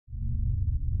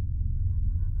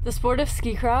The sport of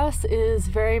ski cross is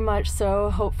very much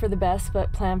so hope for the best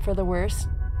but plan for the worst.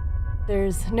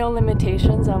 There's no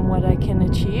limitations on what I can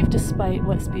achieve despite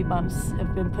what speed bumps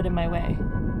have been put in my way.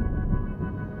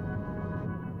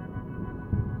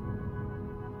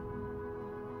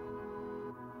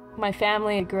 My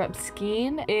family grew up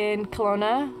skiing in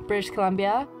Kelowna, British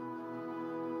Columbia.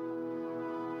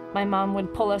 My mom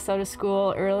would pull us out of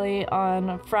school early on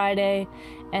a Friday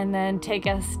and then take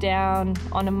us down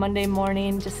on a Monday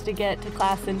morning just to get to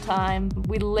class in time.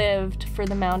 We lived for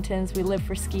the mountains, we lived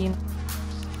for skiing.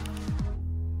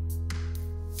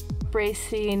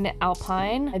 Racing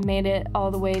alpine, I made it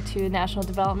all the way to national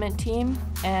development team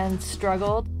and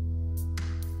struggled.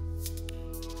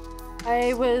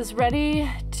 I was ready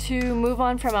to move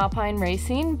on from alpine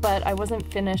racing, but I wasn't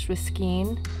finished with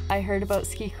skiing. I heard about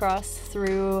ski cross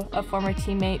through a former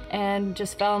teammate and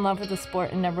just fell in love with the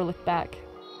sport and never looked back.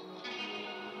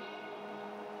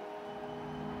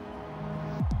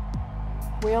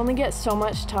 We only get so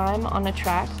much time on a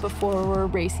track before we're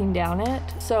racing down it.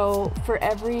 So for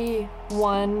every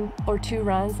 1 or 2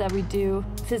 runs that we do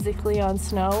physically on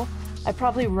snow, I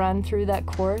probably run through that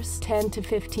course 10 to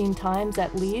 15 times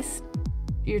at least.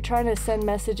 You're trying to send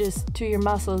messages to your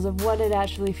muscles of what it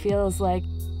actually feels like.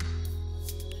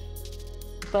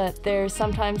 But there's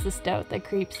sometimes this doubt that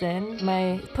creeps in. Am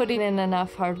I putting in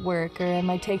enough hard work, or am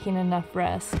I taking enough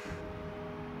rest?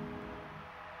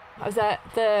 I was at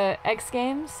the X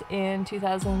Games in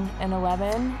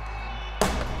 2011.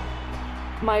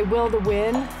 My will to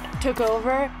win took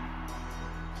over.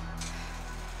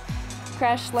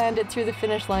 Crash landed through the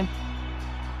finish line.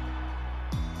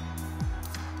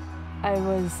 I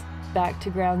was back to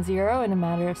ground zero in a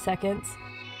matter of seconds.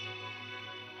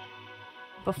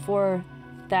 Before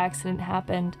the accident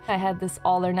happened, I had this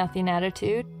all or nothing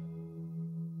attitude.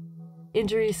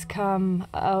 Injuries come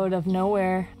out of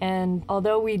nowhere, and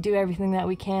although we do everything that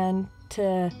we can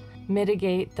to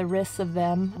mitigate the risks of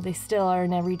them, they still are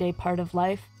an everyday part of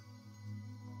life.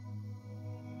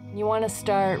 You want to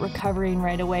start recovering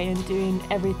right away and doing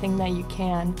everything that you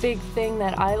can. Big thing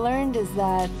that I learned is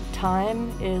that time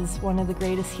is one of the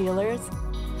greatest healers.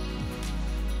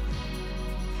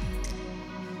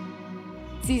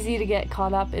 It's easy to get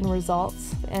caught up in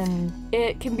results, and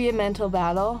it can be a mental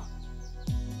battle.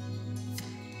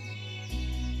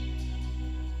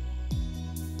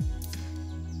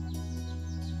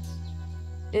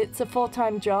 It's a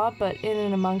full-time job, but in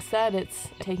and amongst that, it's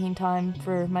taking time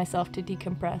for myself to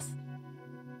decompress.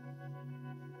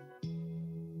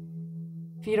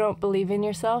 If you don't believe in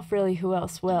yourself, really, who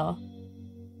else will?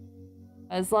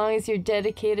 As long as you're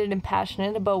dedicated and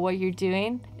passionate about what you're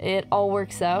doing, it all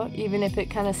works out. Even if it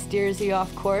kind of steers you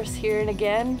off course here and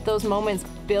again, those moments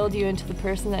build you into the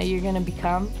person that you're going to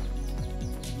become.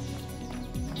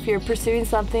 If you're pursuing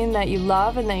something that you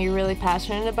love and that you're really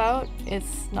passionate about,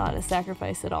 it's not a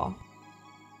sacrifice at all.